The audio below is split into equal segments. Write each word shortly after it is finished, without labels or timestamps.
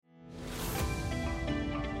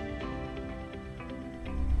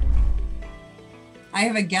I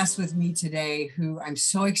have a guest with me today who I'm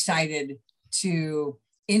so excited to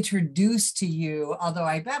introduce to you, although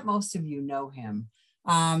I bet most of you know him.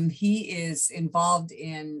 He is involved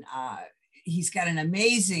in, he's got an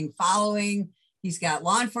amazing following. He's got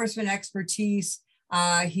law enforcement expertise.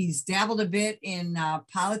 He's dabbled a bit in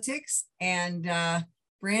politics. And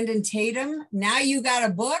Brandon Tatum, now you got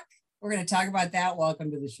a book. We're going to talk about that. Welcome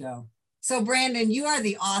to the show. So Brandon, you are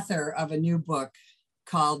the author of a new book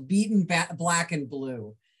called Beaten Black and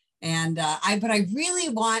Blue. And but I really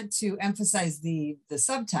want to emphasize the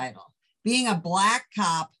subtitle, Being a Black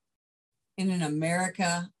Cop in an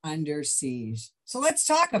America Under Siege. So let's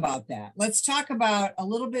talk about that. Let's talk about a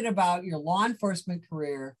little bit about your law enforcement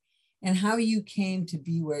career and how you came to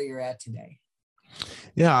be where you're at today.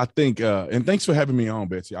 Yeah, I think, and thanks for having me on,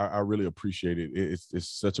 Betsy. I really appreciate it. It's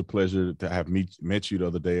such a pleasure to have met you the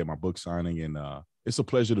other day at my book signing, and it's a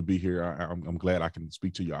pleasure to be here. I'm glad I can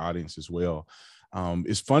speak to your audience as well.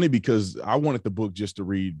 It's funny because I wanted the book just to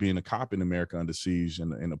read Being a Cop in America Under Siege,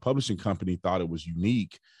 and the publishing company thought it was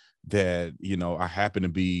unique that, you know, I happen to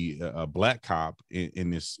be a Black cop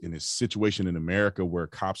in this situation in America where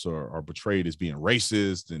cops are portrayed as being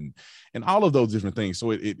racist and all of those different things.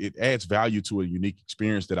 So it adds value to a unique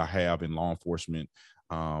experience that I have in law enforcement.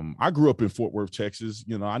 I grew up in Fort Worth, Texas.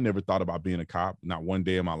 You know, I never thought about being a cop, not one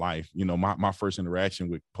day in my life. You know, my first interaction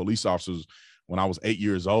with police officers when I was 8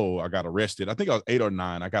 years old, I got arrested. I think I was 8 or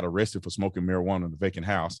 9. I got arrested for smoking marijuana in a vacant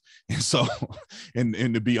house. And so, and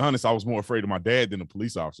to be honest, I was more afraid of my dad than the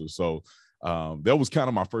police officer. So that was kind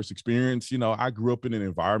of my first experience. You know, I grew up in an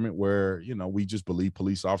environment where, you know, we just believed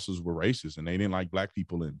police officers were racist and they didn't like Black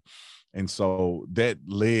people. And so that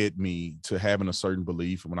led me to having a certain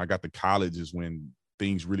belief. And when I got to college is when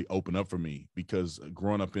things really opened up for me, because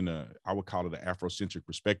growing up in I would call it an Afrocentric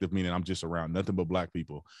perspective, meaning I'm just around nothing but Black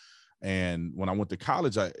people. And when I went to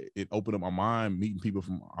college, it opened up my mind, meeting people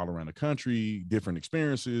from all around the country, different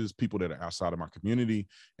experiences, people that are outside of my community.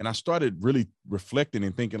 And I started really reflecting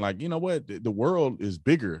and thinking like, you know what, the world is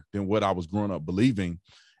bigger than what I was growing up believing.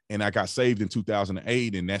 And I got saved in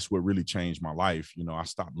 2008, and that's what really changed my life. You know, I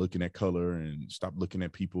stopped looking at color and stopped looking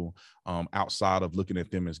at people outside of looking at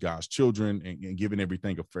them as God's children and giving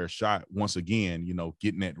everything a fair shot. Once again, you know,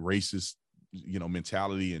 getting that racist, you know,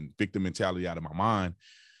 mentality and victim mentality out of my mind.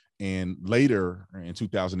 And later in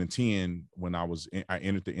 2010, when I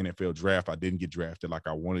entered the NFL draft, I didn't get drafted like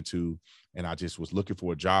I wanted to. And I just was looking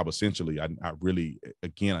for a job, essentially. I really,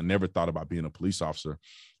 again, I never thought about being a police officer.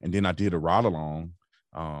 And then I did a ride along.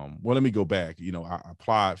 Well, let me go back. You know, I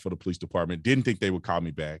applied for the police department, didn't think they would call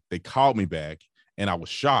me back. They called me back and I was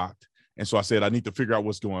shocked. And so I said, I need to figure out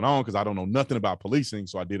what's going on because I don't know nothing about policing.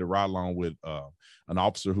 So I did a ride along with an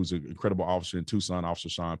officer who's an incredible officer in Tucson, Officer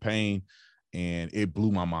Sean Payne. And it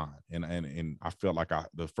blew my mind. And I felt like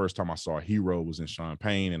the first time I saw a hero was in Sean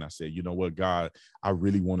Payne. And I said, you know what, God, I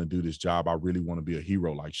really want to do this job. I really want to be a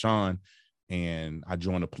hero like Sean. And I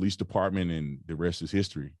joined the police department, and the rest is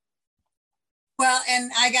history. Well,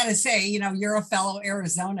 and I got to say, you know, you're a fellow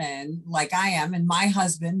Arizonan like I am. And my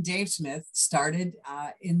husband, Dave Smith, started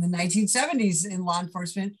in the 1970s in law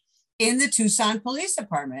enforcement in the Tucson Police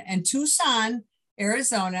Department. And Tucson,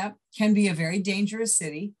 Arizona can be a very dangerous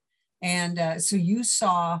city. And so you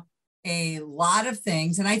saw a lot of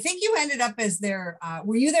things. And I think you ended up as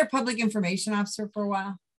were you their public information officer for a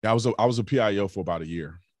while? Yeah, I was a PIO for about a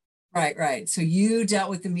year. Right. So you dealt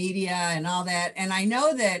with the media and all that. And I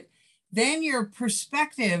know that then your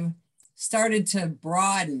perspective started to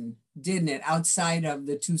broaden, didn't it, outside of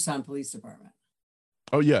the Tucson Police Department?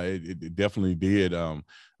 Oh, yeah, it definitely did.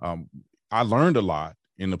 I learned a lot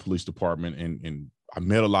in the police department, and I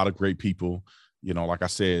met a lot of great people. You know, like I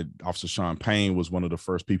said, Officer Sean Payne was one of the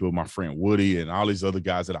first people, my friend Woody and all these other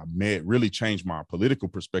guys that I met really changed my political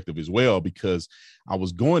perspective as well, because I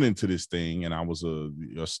was going into this thing and I was a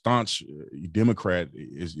staunch Democrat,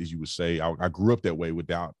 as you would say. I grew up that way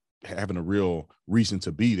without having a real reason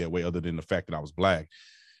to be that way other than the fact that I was Black.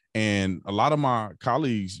 And a lot of my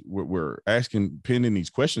colleagues were pinning these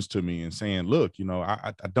questions to me and saying, look, you know,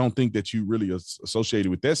 I don't think that you really associated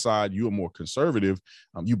with that side. You are more conservative.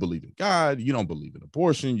 You believe in God. You don't believe in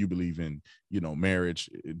abortion. You believe in, you know, marriage,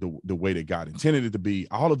 the way that God intended it to be,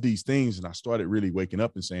 all of these things. And I started really waking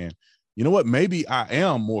up and saying, you know what, maybe I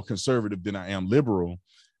am more conservative than I am liberal.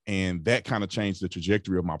 And that kind of changed the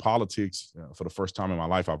trajectory of my politics. For the first time in my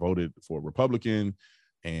life, I voted for a Republican.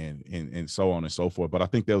 And so on and so forth. But I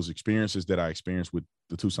think those experiences that I experienced with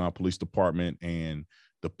the Tucson Police Department and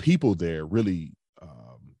the people there really,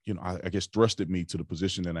 you know, I guess thrusted me to the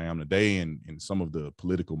position that I am today and some of the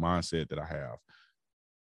political mindset that I have.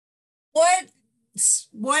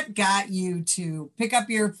 What got you to pick up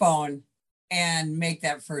your phone and make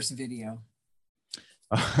that first video?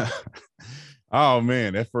 Oh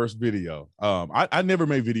man, that first video. I never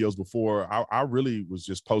made videos before. I really was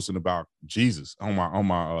just posting about Jesus on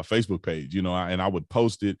my Facebook page, and I would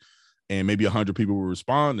post it, and maybe 100 people would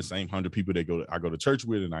respond. The same 100 people that I go to church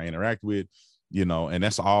with and I interact with, and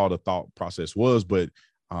that's all the thought process was. But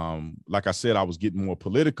like I said, I was getting more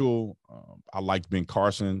political. I liked Ben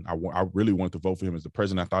Carson. I really wanted to vote for him as the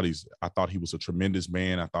president. I thought he was a tremendous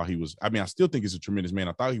man. I still think he's a tremendous man.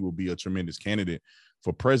 I thought he would be a tremendous candidate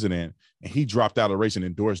for president, and he dropped out of the race and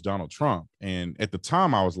endorsed Donald Trump. And at the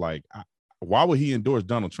time I was like, why would he endorse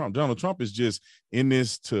Donald Trump? Donald Trump is just in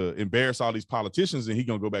this to embarrass all these politicians, and he's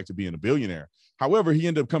going to go back to being a billionaire. However, he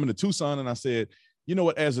ended up coming to Tucson, and I said, you know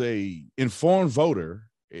what, as a informed voter,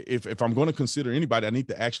 if I'm going to consider anybody, I need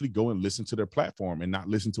to actually go and listen to their platform and not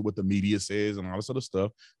listen to what the media says and all this other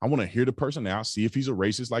stuff. I want to hear the person out, see if he's a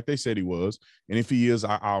racist like they said he was. And if he is,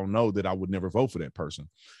 I'll know that I would never vote for that person.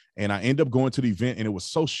 And I end up going to the event, and it was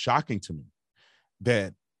so shocking to me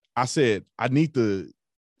that I said, I need to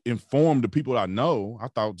inform the people I know. I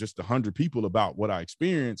thought just 100 people about what I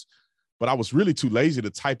experienced, but I was really too lazy to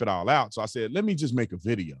type it all out. So I said, let me just make a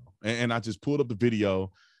video. And I just pulled up the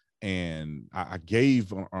video, and I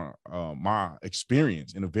gave my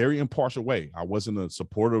experience in a very impartial way. I wasn't a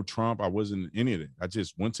supporter of Trump. I wasn't any of it. I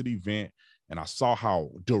just went to the event, and I saw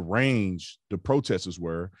how deranged the protesters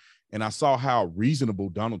were. And I saw how reasonable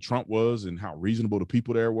Donald Trump was and how reasonable the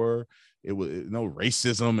people there were. It was no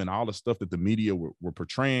racism and all the stuff that the media were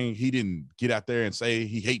portraying. He didn't get out there and say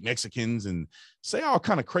he hate Mexicans and say all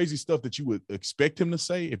kind of crazy stuff that you would expect him to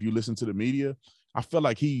say if you listen to the media. I felt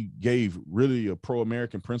like he gave really a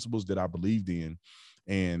pro-American principles that I believed in.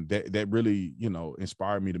 And that really,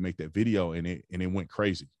 inspired me to make that video, and it went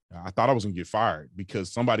crazy. I thought I was gonna get fired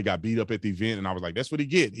because somebody got beat up at the event, and I was like, that's what he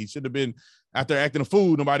get. He should have been out there acting a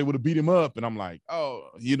fool. Nobody would have beat him up. And I'm like,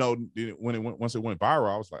 once it went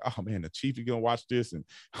viral, I was like, oh man, the chief is gonna watch this, and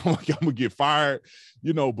I'm like, I'm gonna get fired,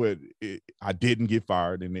 but I didn't get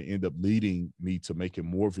fired, and it ended up leading me to making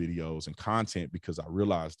more videos and content because I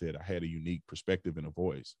realized that I had a unique perspective and a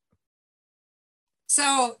voice.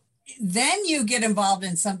 So then you get involved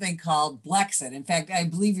in something called Blexit. In fact, I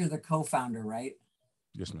believe you're the co-founder, right?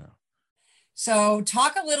 Yes, ma'am. So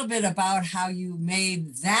talk a little bit about how you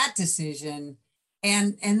made that decision.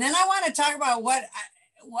 And then I want to talk about what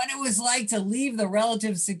it was like to leave the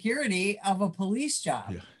relative security of a police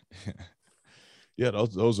job. Yeah. Yeah,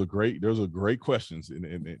 those are great. Those are great questions.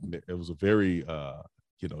 And it was a very,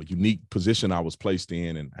 unique position I was placed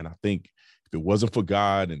in. And I think if it wasn't for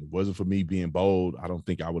God and it wasn't for me being bold, I don't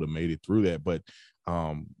think I would have made it through that. But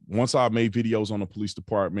once I made videos on the police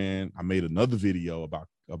department, I made another video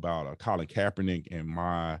about Colin Kaepernick and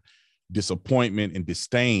my disappointment and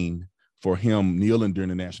disdain for him kneeling during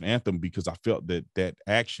the national anthem, because I felt that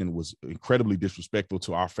action was incredibly disrespectful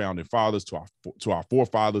to our founding fathers, to our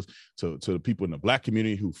forefathers, to the people in the Black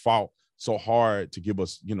community who fought so hard to give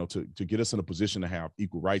us, to get us in a position to have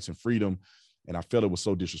equal rights and freedom. And I felt it was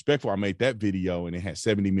so disrespectful. I made that video, and it had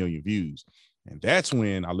 70 million views. And that's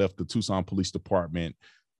when I left the Tucson Police Department,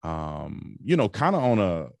 kind of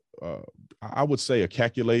on I would say a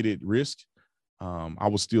calculated risk. I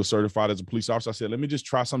was still certified as a police officer. I said, let me just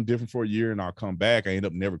try something different for a year and I'll come back. I ended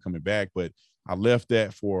up never coming back, but I left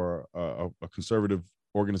that for a conservative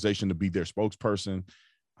organization to be their spokesperson.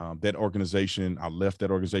 I left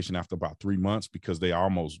that organization after about 3 months because they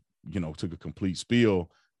almost, took a complete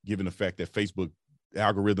spill, given the fact that Facebook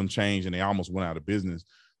algorithm changed and they almost went out of business.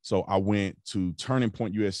 So I went to Turning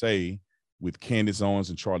Point USA with Candace Owens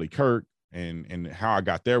and Charlie Kirk. And how I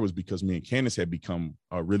got there was because me and Candace had become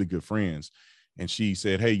really good friends. And she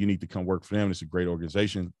said, hey, you need to come work for them. It's a great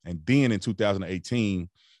organization. And then in 2018,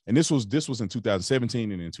 and this was in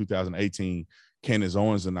 2017, and in 2018, Candace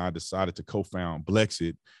Owens and I decided to co-found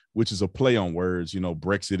Blexit, which is a play on words.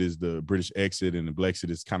 Brexit is the British exit, and the Blexit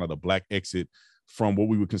is kind of the Black exit from what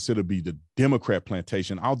we would consider to be the Democrat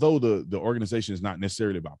plantation. Although the organization is not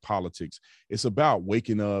necessarily about politics, it's about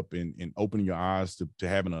waking up and opening your eyes to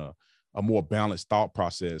having a more balanced thought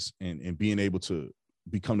process and being able to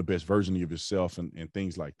become the best version of yourself and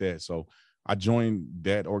things like that. So I joined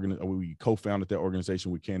that we co-founded that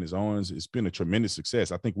organization with Candace Owens. It's been a tremendous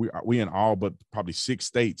success. I think we in all but probably 6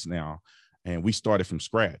 states now, and we started from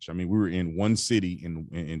scratch. I mean, we were in one city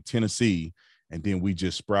in Tennessee, and then we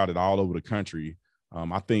just sprouted all over the country.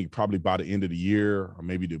 I think probably by the end of the year, or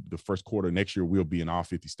maybe the first quarter next year, we'll be in all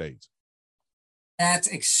 50 states. That's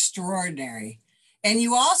extraordinary. And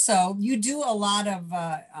you do a lot of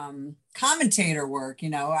commentator work.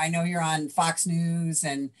 I know you're on Fox News,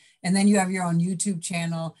 and then you have your own YouTube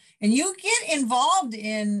channel, and you get involved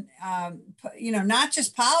in, not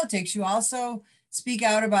just politics. You also speak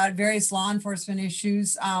out about various law enforcement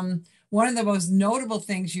issues. One of the most notable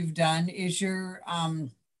things you've done is your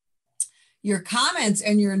comments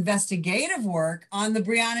and your investigative work on the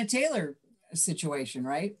Breonna Taylor situation,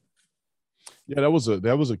 right? Yeah, that was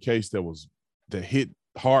a case that hit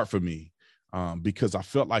hard for me, because I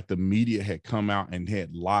felt like the media had come out and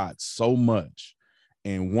had lied so much.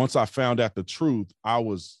 And once I found out the truth, I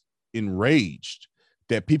was enraged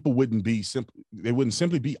that people wouldn't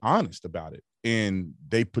simply be honest about it. And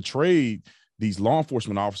they portrayed these law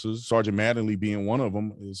enforcement officers, Sergeant Mattingly being one of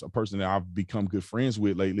them, is a person that I've become good friends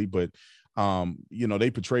with lately. But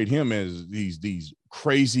they portrayed him as these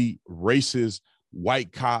crazy, racist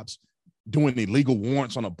white cops doing illegal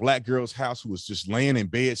warrants on a black girl's house who was just laying in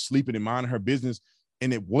bed, sleeping and minding her business.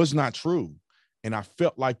 And it was not true. And I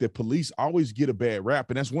felt like the police always get a bad rap.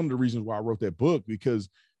 And that's one of the reasons why I wrote that book, because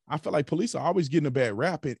I feel like police are always getting a bad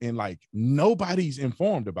rap, and like nobody's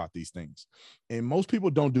informed about these things. And most people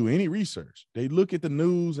don't do any research. They look at the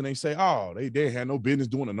news and they say, oh, they had no business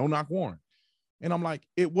doing a no-knock warrant. And I'm like,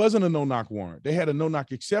 it wasn't a no-knock warrant. They had a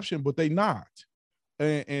no-knock exception, but they knocked.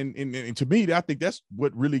 And to me, I think that's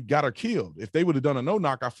what really got her killed. If they would have done a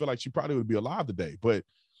no-knock, I feel like she probably would be alive today. But,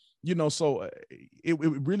 so it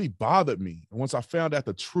really bothered me. And once I found out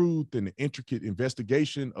the truth and the intricate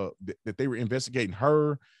investigation that they were investigating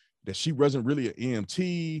her, that she wasn't really an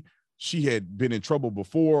EMT, she had been in trouble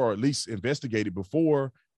before, or at least investigated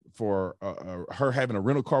before, for her having a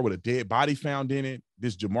rental car with a dead body found in it.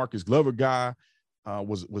 This Jamarcus Glover guy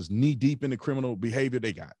was knee deep in the criminal behavior.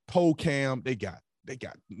 They got pole cam, they got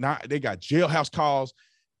jailhouse calls,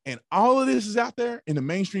 and all of this is out there. And the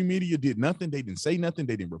mainstream media did nothing. They didn't say nothing.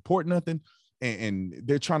 They didn't report nothing. And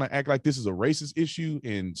they're trying to act like this is a racist issue.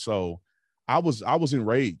 And so I was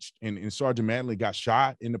enraged. And Sergeant Mattingly got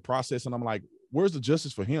shot in the process. And I'm like, where's the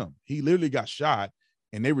justice for him? He literally got shot,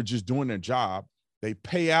 and they were just doing their job. They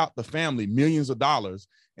pay out the family millions of dollars.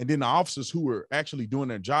 And then the officers who were actually doing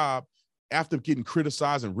their job, after getting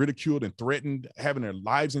criticized and ridiculed and threatened, having their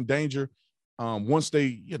lives in danger, once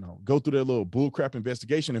they, go through their little bullcrap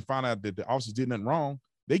investigation and find out that the officers did nothing wrong,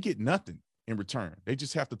 they get nothing in return. They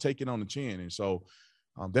just have to take it on the chin. And so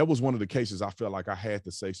that was one of the cases I felt like I had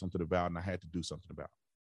to say something about, and I had to do something about.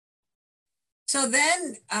 So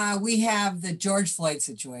then we have the George Floyd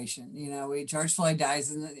situation. George Floyd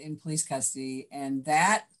dies in police custody, and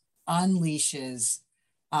that unleashes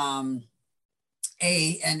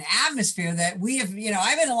an atmosphere that we have. I've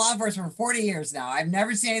been in law enforcement for 40 years now. I've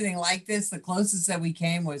never seen anything like this. The closest that we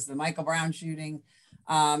came was the Michael Brown shooting,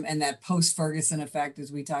 and that post-Ferguson effect,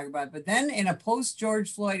 as we talk about. But then in a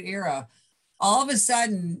post-George Floyd era, all of a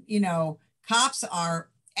sudden, cops are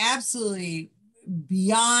absolutely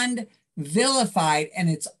beyond vilified,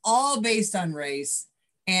 and it's all based on race.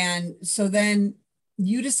 And so then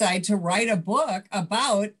you decide to write a book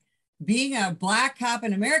about being a Black cop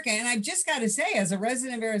in America. And I've just got to say, as a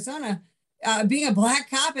resident of Arizona, being a Black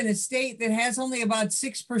cop in a state that has only about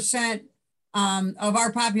 6% of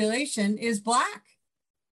our population is Black.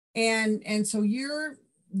 And so you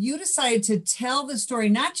decided to tell the story,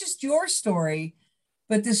 not just your story,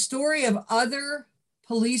 but the story of other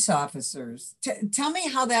police officers. Tell me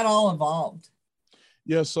how that all evolved.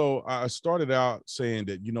 Yeah, so I started out saying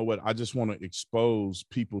that, I just want to expose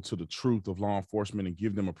people to the truth of law enforcement and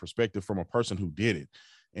give them a perspective from a person who did it.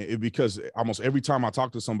 And because almost every time I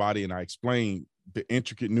talk to somebody and I explain the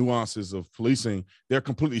intricate nuances of policing, they're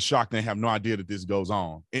completely shocked and have no idea that this goes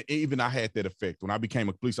on. And even I had that effect. When I became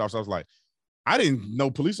a police officer, I was like, I didn't know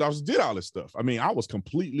police officers did all this stuff. I mean, I was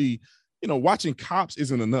completely, watching Cops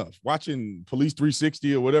isn't enough. Watching Police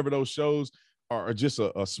 360 or whatever those shows are just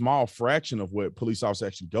a small fraction of what police officers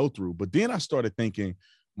actually go through. But then I started thinking,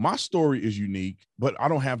 my story is unique, but I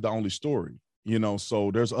don't have the only story,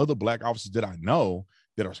 so there's other Black officers that I know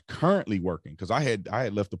that are currently working, because I had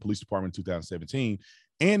left the police department in 2017,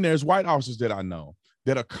 and there's white officers that I know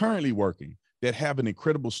that are currently working, that have an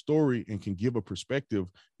incredible story and can give a perspective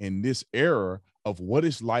in this era of what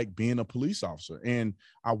it's like being a police officer. And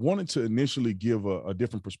I wanted to initially give a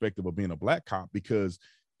different perspective of being a Black cop, because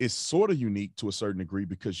it's sort of unique to a certain degree,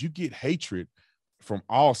 because you get hatred from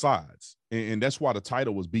all sides. And that's why the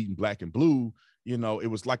title was Beating Black and Blue. It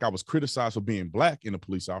was like I was criticized for being Black in a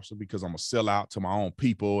police officer because I'm a sellout to my own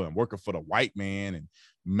people and working for the white man, and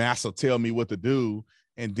massa tell me what to do.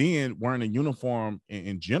 And then wearing a uniform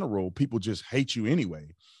in general, people just hate you anyway.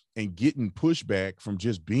 And getting pushback from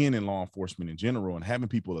just being in law enforcement in general and having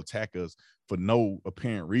people attack us for no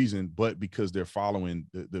apparent reason, but because they're following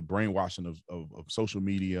the brainwashing of social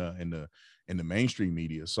media and the mainstream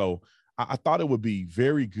media. So I thought it would be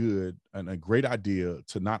very good and a great idea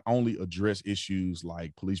to not only address issues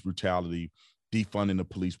like police brutality, defunding the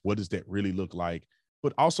police, what does that really look like,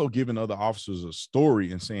 but also giving other officers a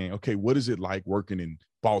story and saying, okay, what is it like working in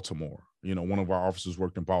Baltimore? You know, one of our officers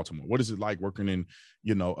worked in Baltimore. What is it like working in,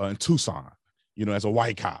 in Tucson, as a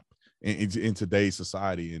white cop in today's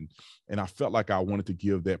society? And I felt like I wanted to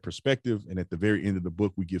give that perspective. And at the very end of the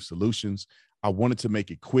book, we give solutions. I wanted to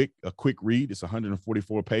make it a quick read. It's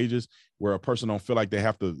 144 pages where a person don't feel like they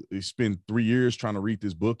have to spend 3 years trying to read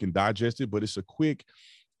this book and digest it, but it's a quick,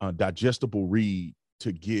 digestible read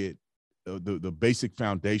to get the basic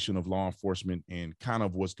foundation of law enforcement and kind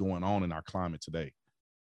of what's going on in our climate today.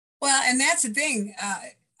 Well, and that's the thing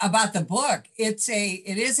about the book. It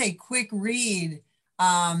is a quick read,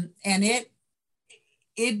 and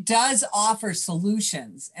it does offer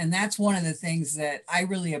solutions. And that's one of the things that I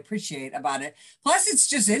really appreciate about it. Plus, it's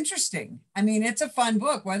just interesting. I mean, it's a fun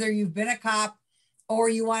book, whether you've been a cop or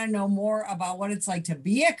you want to know more about what it's like to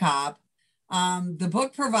be a cop. The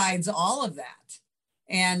book provides all of that.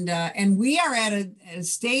 And we are at a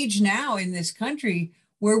stage now in this country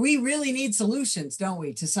where we really need solutions, don't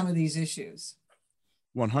we, to some of these issues?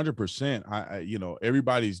 100%.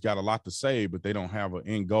 Everybody's got a lot to say, but they don't have an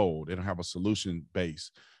end goal. They don't have a solution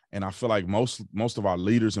base. And I feel like most of our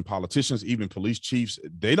leaders and politicians, even police chiefs,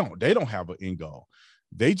 they don't have an end goal.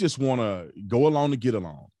 They just want to go along to get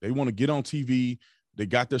along. They want to get on TV. They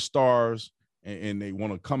got their stars and they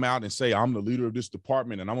want to come out and say, I'm the leader of this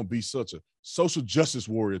department and I'm going to be such a social justice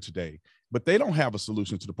warrior today. But they don't have a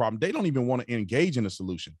solution to the problem. They don't even want to engage in a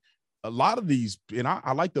solution. A lot of these, and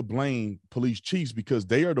I like to blame police chiefs because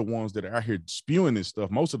they are the ones that are out here spewing this stuff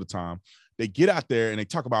most of the time. They get out there and they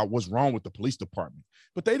talk about what's wrong with the police department,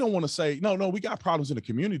 but they don't want to say, no, we got problems in the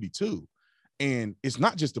community too. And it's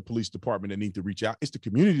not just the police department that needs to reach out. It's the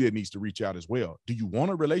community that needs to reach out as well. Do you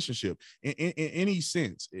want a relationship in any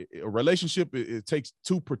sense? A relationship, it takes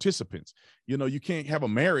two participants. You can't have a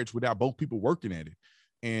marriage without both people working at it.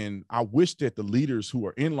 And I wish that the leaders who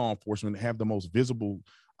are in law enforcement have the most visible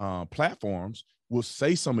platforms will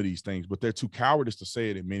say some of these things, but they're too cowardice to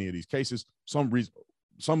say it in many of these cases. Some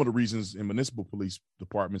of the reasons in municipal police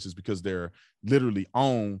departments is because they're literally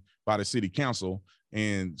owned by the city council,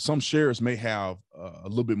 and some sheriffs may have a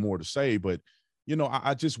little bit more to say, but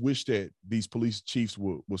I just wish that these police chiefs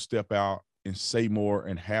will step out and say more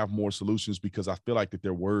and have more solutions, because I feel like that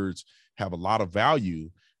their words have a lot of value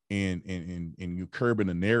in curbing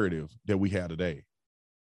the narrative that we have today.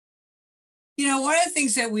 One of the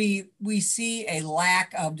things that we see a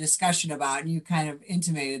lack of discussion about, and you kind of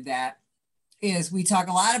intimated that, is we talk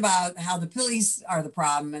a lot about how the police are the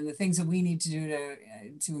problem and the things that we need to do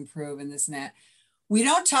to improve and this and that. We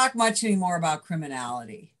don't talk much anymore about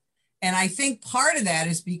criminality. And I think part of that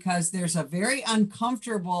is because there's a very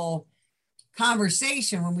uncomfortable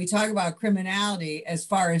conversation when we talk about criminality as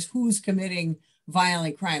far as who's committing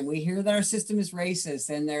violent crime. We hear that our system is racist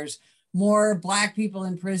and there's more Black people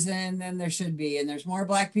in prison than there should be, and there's more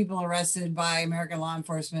Black people arrested by American law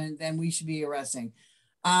enforcement than we should be arresting.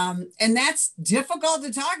 And that's difficult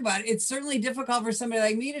to talk about. It's certainly difficult for somebody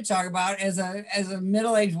like me to talk about as a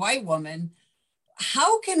middle-aged white woman.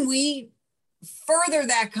 How can we further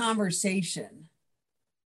that conversation?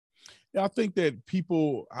 Yeah, I think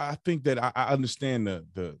that I understand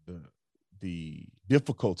the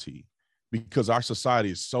difficulty, because our society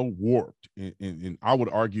is so warped and I would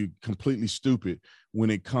argue completely stupid when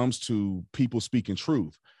it comes to people speaking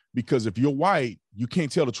truth. Because if you're white, you can't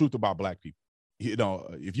tell the truth about Black people.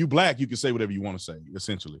 If you're Black, you can say whatever you want to say,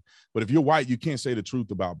 essentially. But if you're white, you can't say the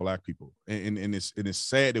truth about Black people. And it's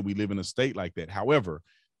sad that we live in a state like that. However,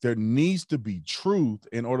 there needs to be truth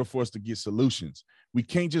in order for us to get solutions. We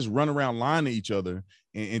can't just run around lying to each other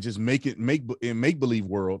and just make believe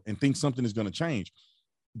world and think something is going to change.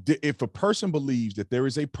 If a person believes that there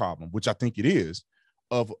is a problem, which I think it is,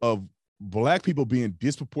 of Black people being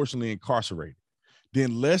disproportionately incarcerated,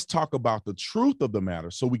 then let's talk about the truth of the matter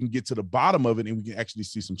so we can get to the bottom of it and we can actually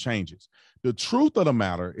see some changes. The truth of the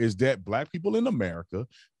matter is that Black people in America,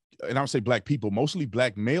 and I would say Black people, mostly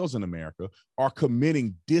Black males in America, are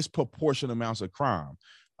committing disproportionate amounts of crime.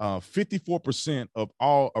 54% of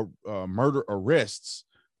all murder arrests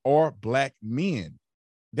are Black men.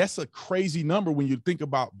 That's a crazy number when you think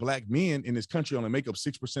about Black men in this country only make up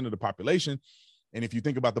 6% of the population. And if you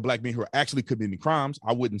think about the Black men who are actually committing crimes,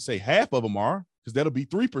 I wouldn't say half of them are, because that'll be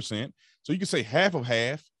 3%. So you can say half of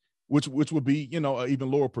half, which would be, an even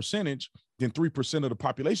lower percentage than 3% of the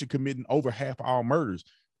population committing over half of all murders,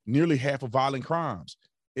 nearly half of violent crimes.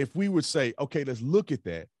 if we would say, okay, let's look at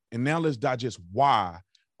that, and now let's digest why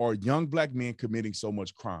are young Black men committing so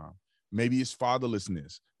much crime? Maybe it's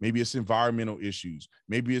fatherlessness. Maybe it's environmental issues.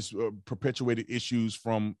 Maybe it's perpetuated issues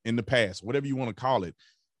from in the past, whatever you want to call it.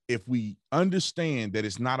 If we understand that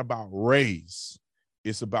it's not about race,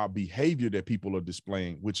 it's about behavior that people are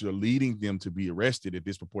displaying, which are leading them to be arrested at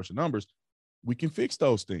disproportionate numbers, we can fix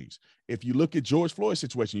those things. If you look at George Floyd's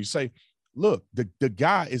situation, you say, look, the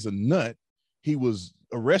guy is a nut. He was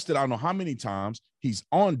arrested, I don't know how many times. He's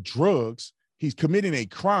on drugs. He's committing a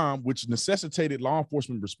crime which necessitated law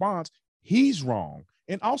enforcement response. He's wrong.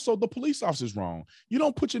 And also the police officer's wrong. You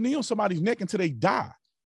don't put your knee on somebody's neck until they die.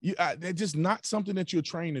 That's just not something that you're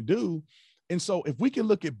trained to do. And so if we can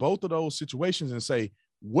look at both of those situations and say,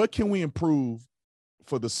 what can we improve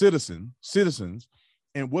for the citizens,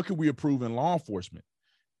 and what can we improve in law enforcement?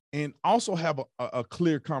 And also have a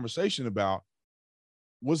clear conversation about,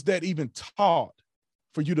 was that even taught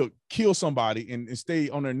for you to kill somebody and stay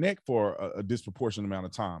on their neck for a disproportionate amount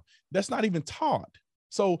of time? That's not even taught.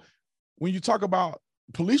 So when you talk about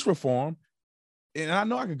police reform, and I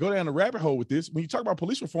know I could go down the rabbit hole with this, when you talk about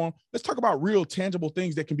police reform, let's talk about real tangible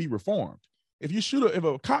things that can be reformed. If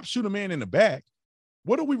a cop shoot a man in the back,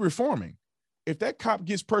 what are we reforming? If that cop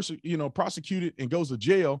gets prosecuted and goes to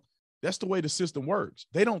jail, that's the way the system works.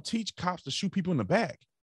 They don't teach cops to shoot people in the back,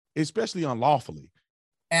 especially unlawfully.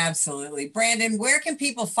 Absolutely. Brandon, where can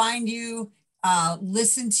people find you,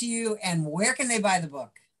 listen to you, and where can they buy the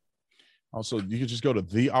book? Also, you can just go to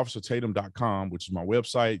theofficertatum.com, which is my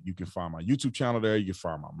website. You can find my YouTube channel there. You can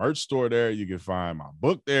find my merch store there. You can find my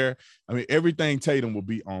book there. I mean, everything Tatum will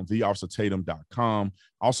be on theofficertatum.com.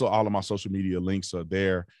 Also, all of my social media links are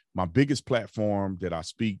there. My biggest platform that I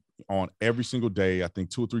speak on every single day, I think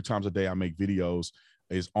 2 or 3 times a day I make videos,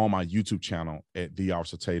 is on my YouTube channel at The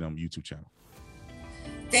Officer Tatum YouTube channel.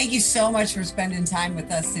 Thank you so much for spending time with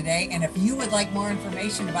us today. And if you would like more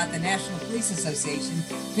information about the National Police Association,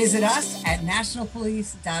 visit us at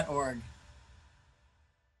nationalpolice.org.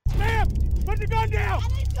 Ma'am, put the gun down!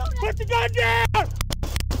 Put the gun down!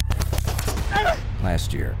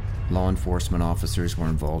 Last year, law enforcement officers were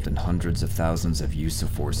involved in hundreds of thousands of use of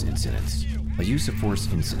force incidents. A use of force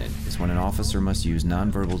incident is when an officer must use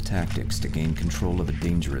nonverbal tactics to gain control of a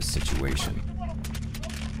dangerous situation.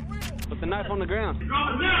 Put the knife on the ground.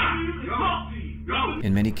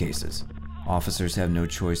 In many cases, officers have no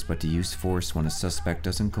choice but to use force when a suspect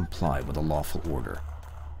doesn't comply with a lawful order.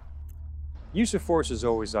 Use of force is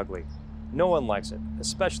always ugly. No one likes it,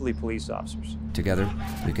 especially police officers. Together,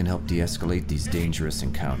 we can help de-escalate these dangerous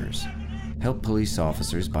encounters. Help police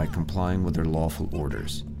officers by complying with their lawful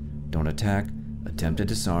orders. Don't attack, attempt to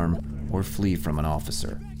disarm, or flee from an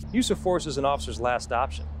officer. Use of force is an officer's last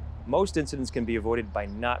option. Most incidents can be avoided by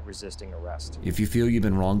not resisting arrest. If you feel you've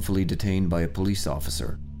been wrongfully detained by a police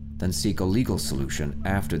officer, then seek a legal solution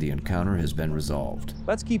after the encounter has been resolved.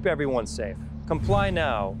 Let's keep everyone safe. Comply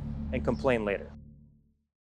now and complain later.